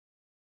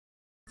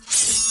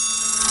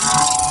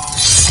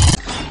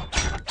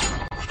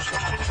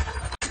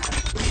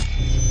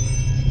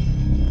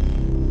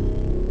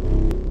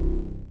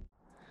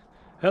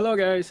Hello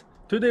guys,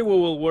 today we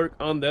will work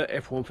on the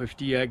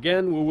F150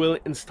 again. We will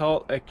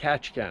install a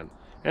catch can,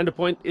 and the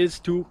point is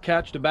to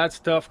catch the bad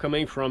stuff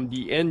coming from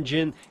the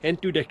engine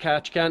into the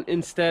catch can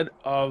instead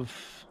of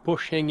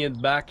pushing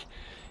it back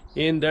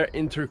in the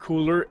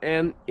intercooler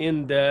and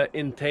in the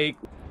intake,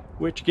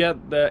 which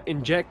get the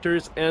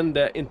injectors and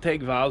the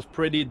intake valves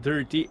pretty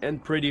dirty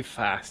and pretty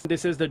fast.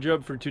 This is the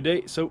job for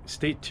today, so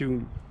stay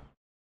tuned.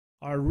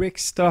 Our Rick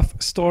Stuff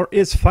store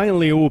is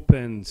finally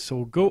open,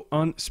 so go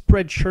on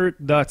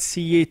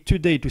spreadshirt.ca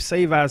today to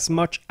save as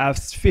much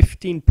as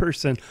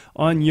 15%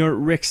 on your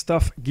Rick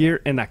Stuff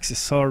gear and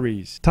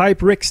accessories.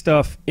 Type Rick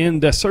Stuff in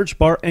the search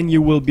bar and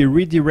you will be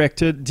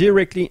redirected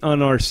directly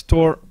on our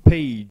store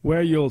page,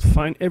 where you'll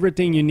find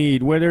everything you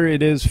need, whether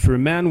it is for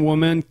man,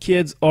 woman,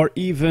 kids, or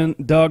even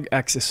dog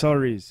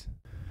accessories.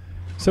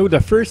 So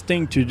the first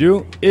thing to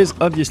do is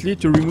obviously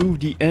to remove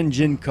the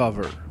engine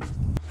cover.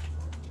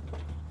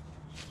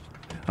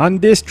 On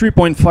this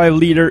 3.5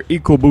 liter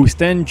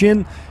EcoBoost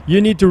engine,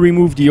 you need to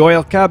remove the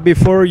oil cap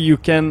before you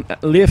can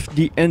lift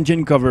the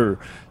engine cover.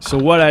 So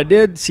what I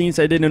did, since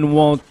I didn't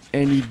want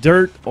any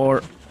dirt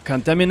or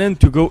contaminant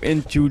to go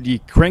into the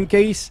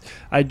crankcase,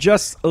 I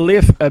just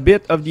lift a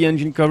bit of the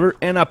engine cover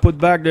and I put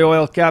back the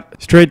oil cap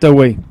straight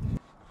away.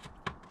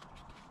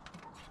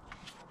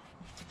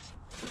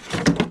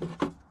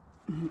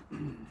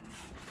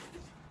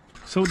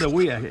 So the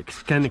way I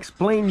can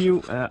explain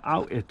you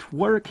how it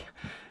works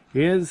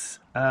is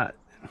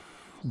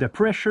the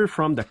pressure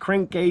from the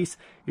crankcase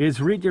is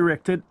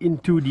redirected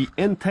into the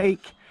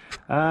intake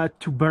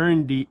to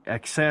burn the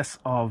excess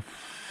of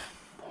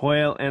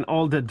oil and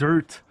all the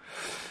dirt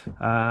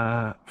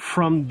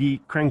from the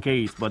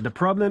crankcase. But the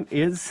problem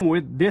is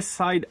with this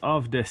side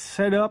of the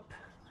setup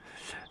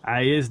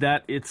is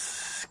that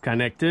it's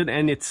connected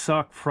and it's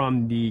sucked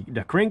from the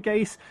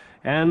crankcase,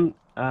 and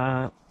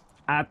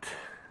at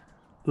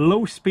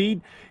low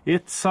speed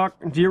it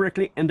sucked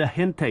directly in the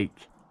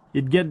intake.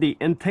 It get the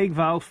intake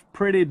valve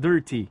pretty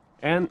dirty.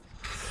 And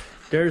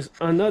there's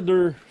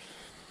another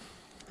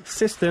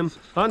system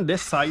on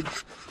this side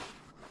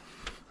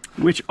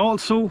which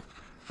also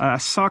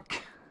suck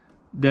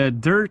the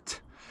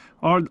dirt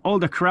or all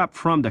the crap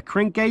from the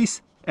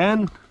crankcase,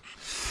 and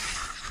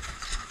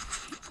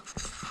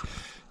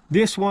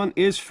this one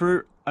is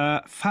for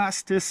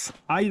fastest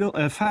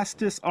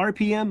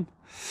RPM,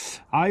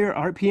 higher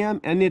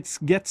RPM, and it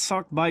gets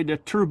sucked by the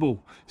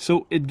turbo,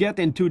 so it get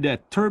into the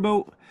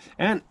turbo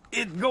and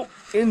it go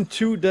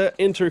into the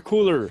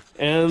intercooler.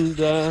 And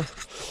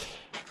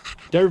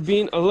there have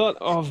been a lot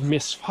of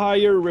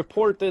misfire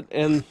reported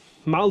and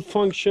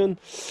malfunction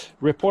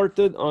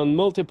reported on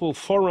multiple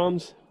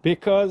forums,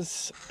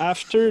 because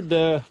after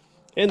the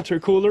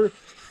intercooler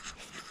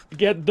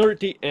get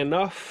dirty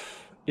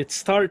enough, it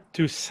start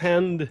to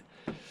send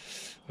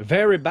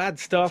very bad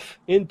stuff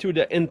into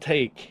the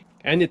intake,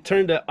 and it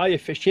turned the high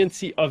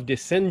efficiency of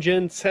this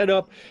engine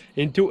setup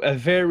into a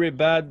very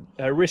bad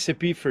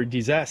recipe for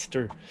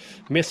disaster,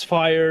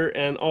 misfire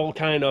and all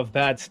kind of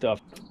bad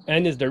stuff.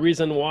 And it's the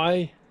reason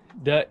why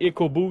the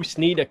EcoBoost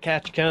need a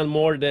catch can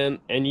more than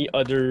any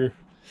other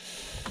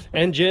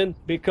engine,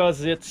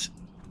 because it's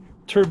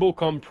turbo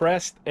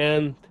compressed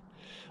and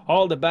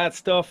all the bad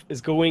stuff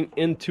is going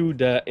into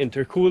the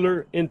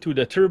intercooler, into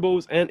the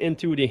turbos, and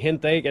into the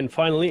intake, and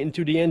finally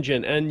into the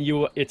engine. And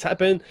it's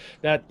happened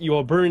that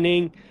you're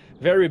burning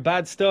very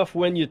bad stuff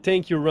when you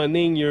think you're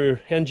running your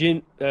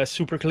engine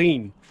super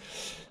clean.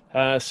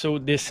 So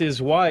this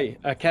is why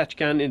a catch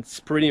can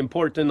is pretty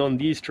important on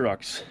these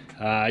trucks.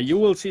 You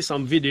will see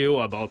some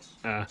video about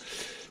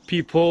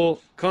people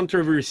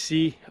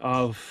controversy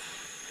of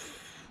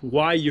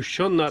why you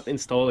should not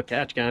install a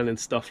catch can and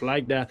stuff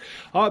like that.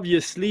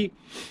 Obviously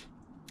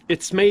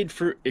it's made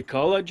for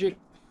ecology,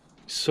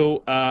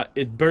 so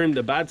it burns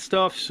the bad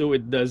stuff so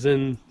it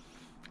doesn't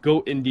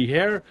go in the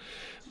air.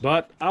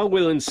 But I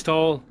will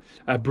install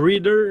a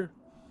breather,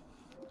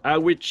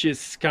 which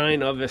is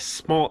kind of a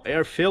small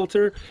air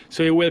filter,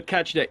 so it will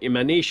catch the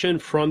emanation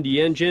from the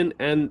engine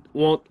and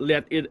won't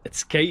let it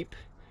escape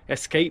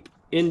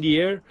in the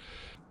air.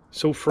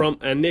 So from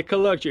an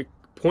ecologic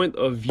point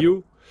of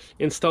view,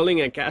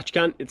 installing a catch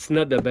can, it's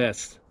not the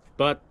best,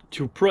 but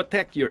to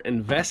protect your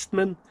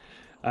investment,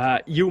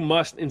 you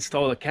must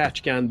install a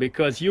catch can,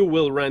 because you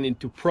will run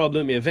into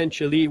problem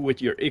eventually with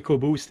your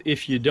EcoBoost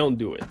if you don't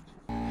do it.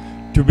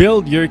 To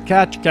build your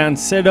catch can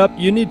setup,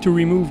 you need to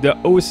remove the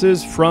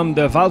hoses from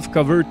the valve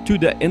cover to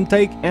the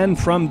intake and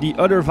from the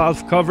other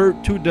valve cover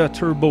to the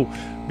turbo,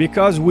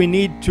 because we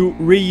need to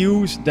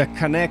reuse the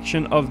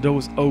connection of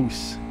those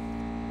hoses.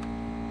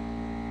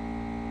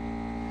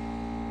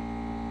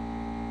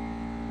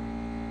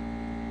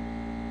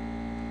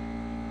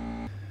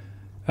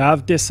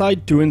 I've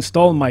decided to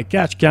install my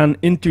catch can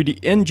into the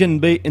engine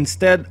bay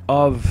instead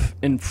of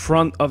in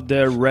front of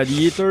the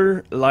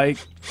radiator like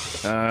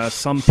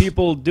some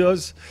people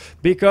does,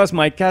 because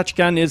my catch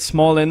can is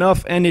small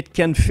enough and it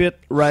can fit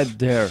right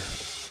there.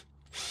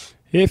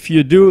 If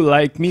you do,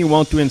 like me,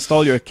 want to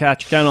install your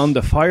catch can on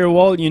the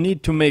firewall, you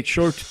need to make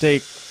sure to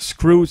take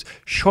screws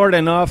short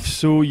enough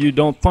so you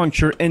don't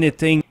puncture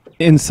anything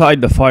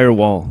inside the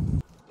firewall.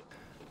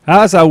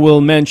 As I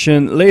will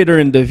mention later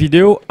in the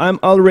video, I'm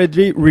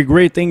already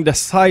regretting the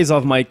size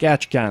of my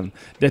catch can.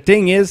 The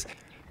thing is,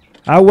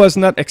 I was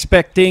not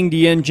expecting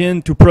the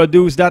engine to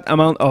produce that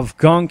amount of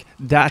gunk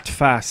that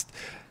fast.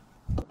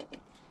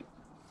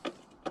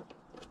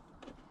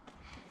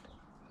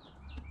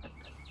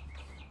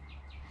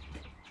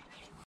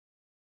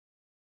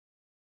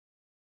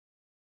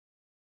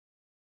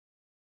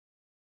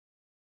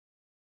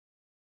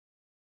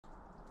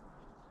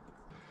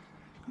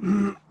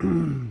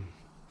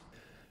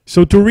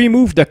 So to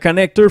remove the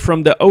connector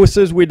from the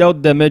hoses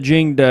without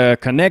damaging the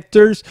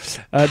connectors,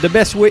 the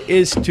best way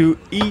is to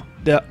heat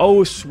the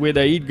hose with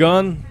a heat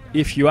gun,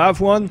 if you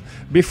have one,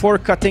 before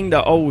cutting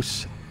the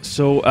hose.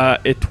 So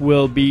it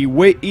will be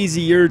way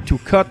easier to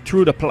cut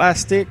through the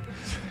plastic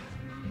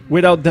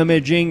without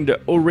damaging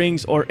the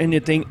O-rings or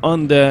anything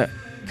on the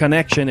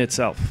connection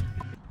itself.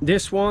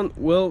 This one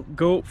will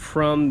go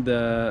from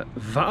the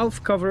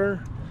valve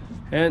cover,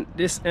 and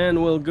this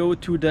end will go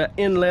to the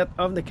inlet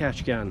of the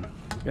catch can.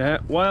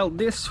 While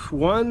this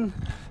one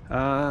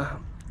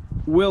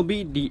will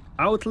be the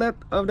outlet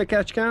of the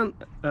catch can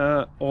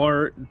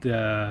or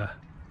the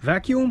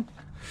vacuum.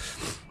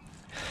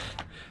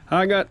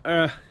 I got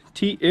a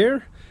T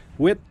here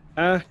with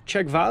a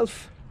check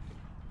valve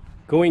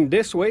going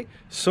this way,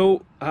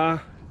 so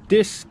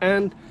this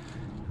end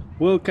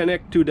will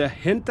connect to the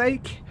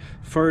intake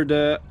for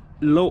the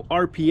low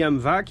RPM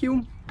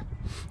vacuum.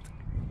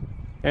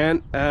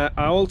 And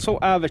I also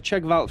have a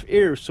check valve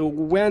here, so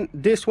when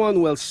this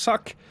one will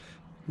suck,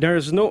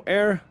 there's no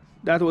air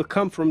that will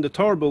come from the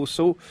turbo,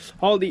 so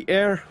all the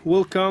air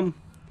will come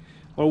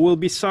or will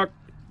be sucked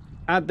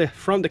at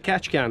from the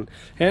catch can.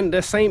 And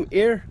the same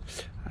here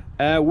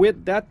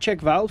with that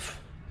check valve.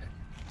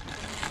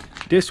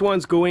 This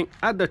one's going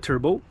at the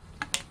turbo.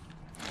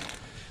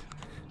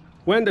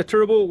 When the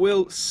turbo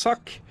will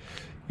suck,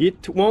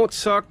 it won't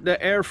suck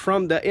the air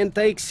from the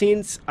intake,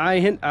 since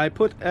I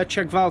put a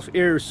check valve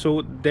here,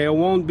 so there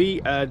won't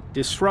be a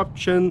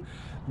disruption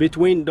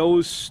between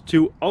those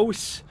two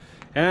hoses,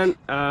 and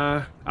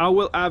I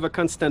will have a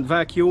constant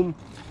vacuum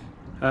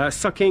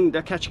sucking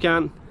the catch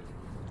can.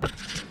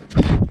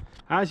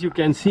 As you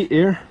can see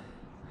here,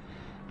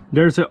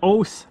 there's a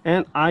hose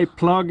and I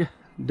plug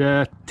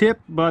the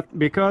tip, but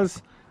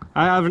because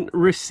I haven't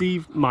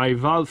received my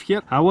valve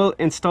yet, I will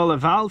install a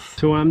valve.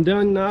 So I'm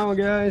done now,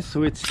 guys,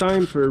 so it's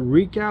time for a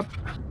recap.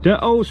 The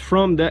hose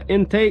from the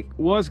intake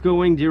was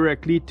going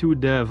directly to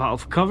the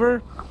valve cover,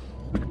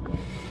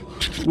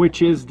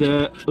 which is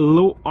the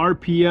low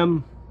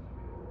RPM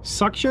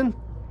suction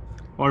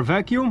or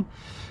vacuum.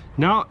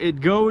 Now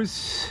it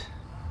goes,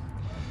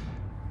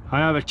 I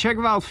have a check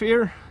valve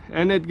here,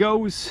 and it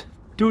goes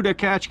to the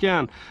catch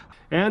can,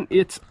 and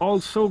it's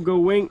also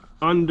going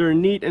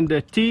underneath in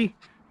the T.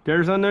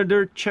 There's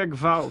another check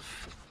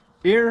valve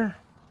here,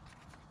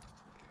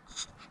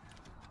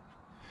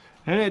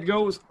 and it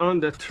goes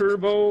on the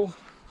turbo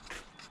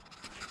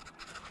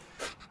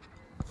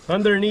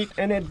underneath,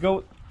 and it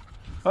goes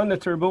on the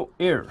turbo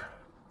here.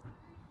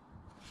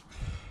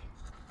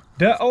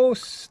 The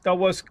hose that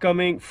was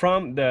coming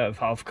from the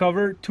valve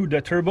cover to the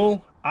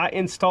turbo, I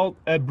installed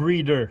a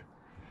breather.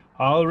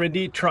 I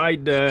already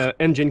tried the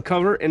engine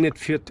cover and it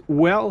fit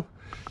well,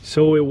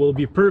 so it will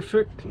be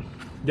perfect.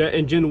 The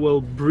engine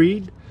will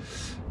breathe,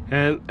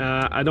 and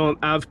I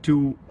don't have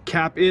to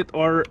cap it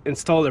or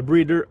install a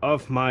breather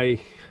of my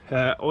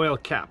oil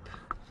cap.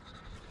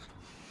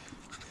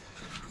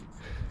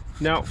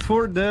 Now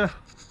for the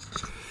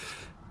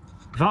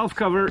valve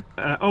cover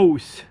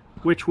hose,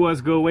 which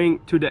was going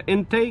to the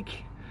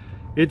intake,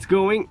 it's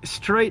going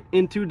straight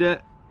into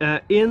the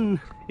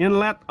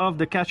inlet of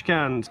the catch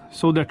can.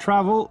 So the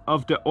travel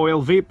of the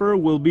oil vapor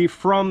will be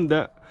from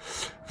the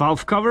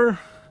valve cover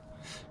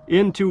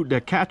into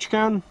the catch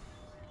can.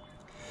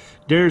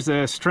 There's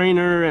a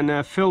strainer and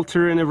a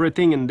filter and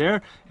everything in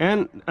there,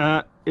 and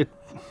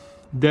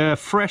the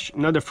fresh,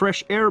 not the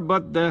fresh air,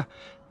 but the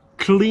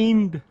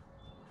cleaned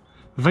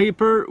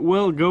vapor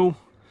will go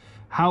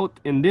out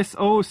in this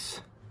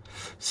hose,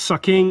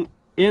 sucking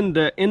in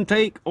the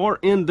intake or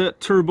in the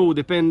turbo,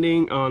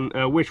 depending on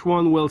which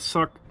one will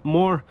suck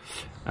more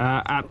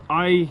at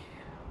high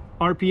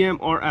RPM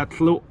or at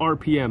low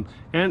RPM.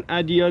 And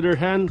at the other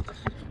hand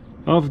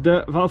of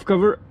the valve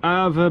cover,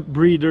 I have a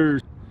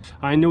breather.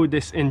 I know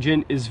this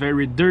engine is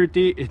very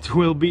dirty. It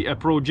will be a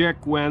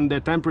project when the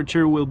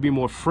temperature will be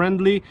more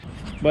friendly,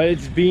 but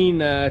it's been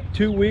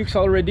 2 weeks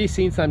already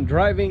since I'm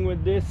driving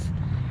with this,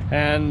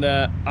 and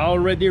I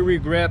already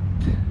regret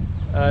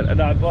that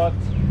I bought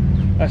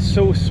a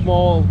so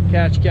small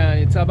catch can.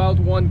 It's about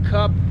 1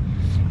 cup,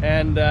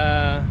 and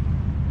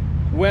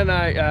when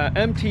I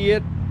empty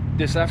it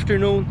this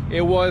afternoon,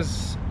 it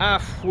was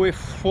halfway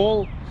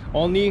full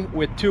only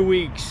with 2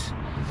 weeks,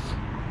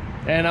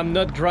 and I'm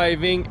not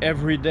driving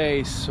every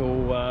day,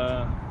 so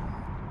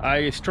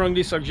I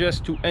strongly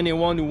suggest to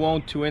anyone who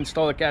wants to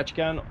install a catch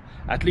can,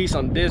 at least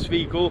on this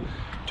vehicle,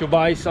 to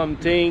buy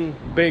something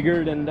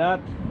bigger than that.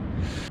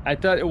 I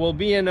thought it will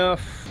be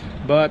enough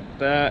but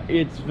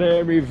it's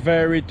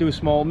very too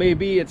small.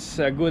 Maybe it's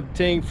a good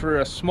thing for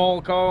a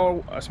small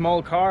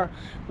car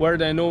where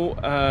they know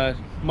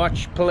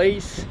much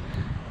place,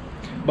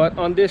 but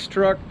on this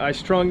truck I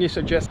strongly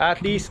suggest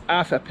at least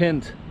half a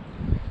pint,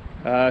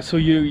 so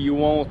you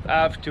won't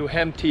have to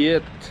empty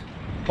it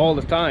all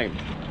the time.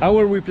 I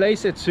will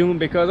replace it soon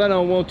because I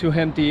don't want to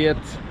empty it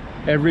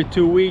every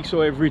 2 weeks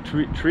or every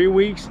three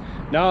weeks.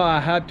 Now I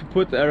had to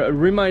put a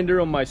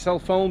reminder on my cell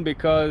phone,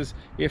 because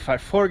if I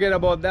forget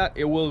about that,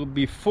 it will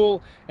be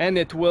full and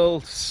it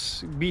will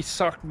be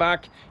sucked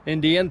back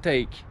in the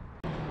intake.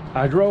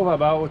 I drove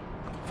about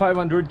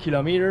 500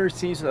 kilometers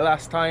since the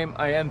last time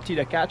I emptied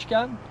a catch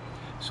can.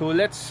 So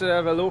let's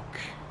have a look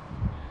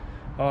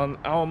on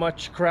how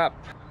much crap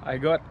I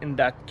got in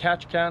that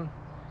catch can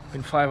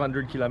in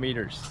 500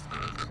 kilometers.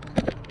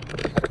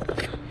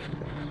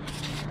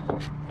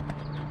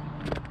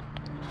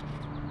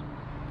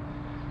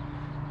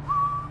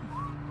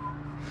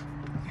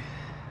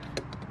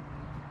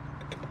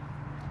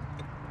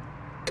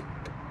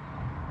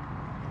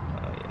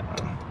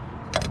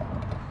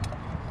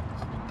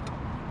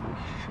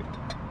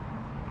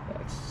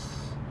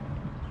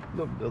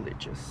 Look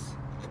delicious,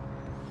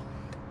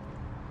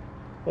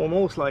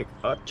 almost like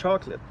hot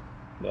chocolate,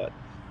 but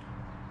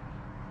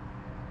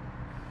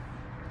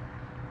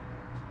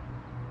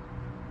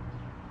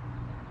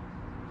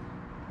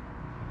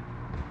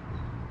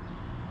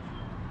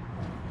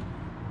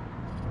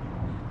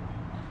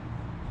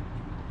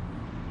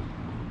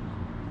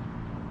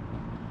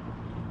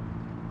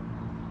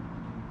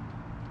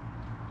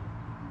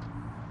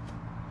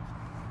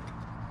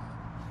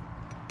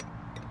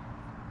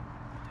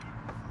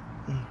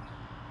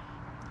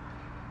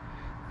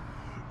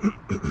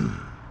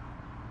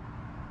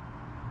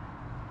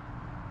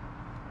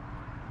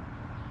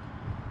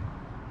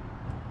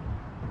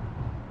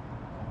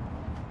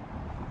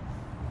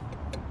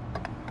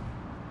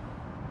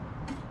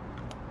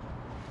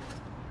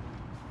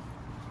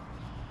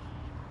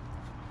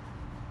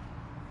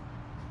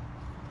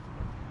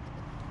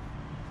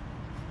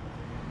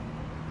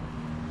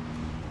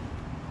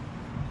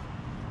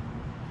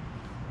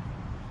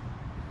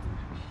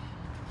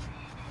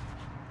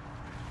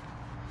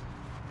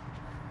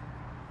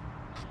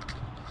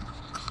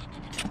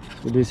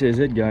so this is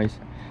it, guys.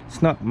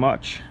 It's not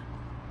much,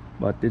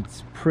 but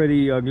it's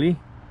pretty ugly.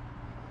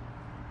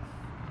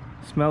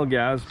 Smell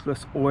gas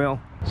plus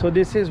oil. So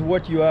this is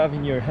what you have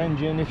in your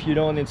engine if you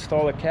don't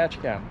install a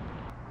catch can.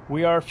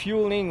 We are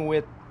fueling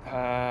with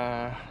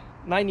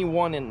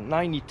 91 and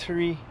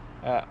 93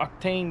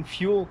 octane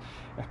fuel,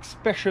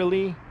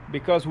 especially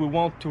because we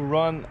want to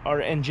run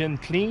our engine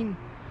clean,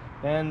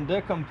 and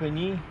the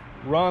company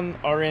run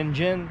our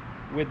engine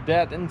with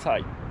that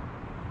inside.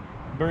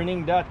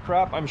 Burning that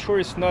crap, I'm sure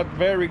it's not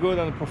very good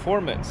on the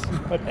performance,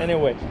 but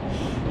anyway,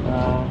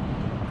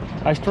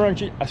 I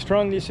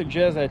strongly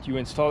suggest that you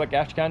install a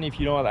catch can if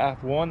you don't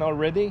have one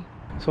already.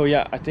 So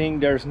yeah, I think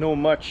there's no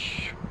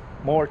much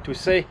more to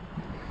say.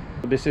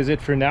 This is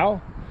it for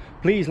now.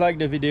 Please like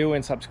the video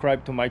and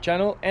subscribe to my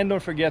channel, and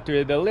don't forget to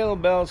hit the little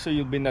bell so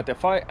you'll be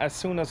notified as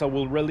soon as I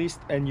will release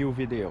a new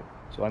video.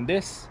 So on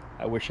this,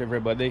 I wish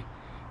everybody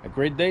a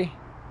great day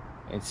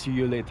and see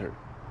you later.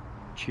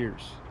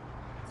 Cheers.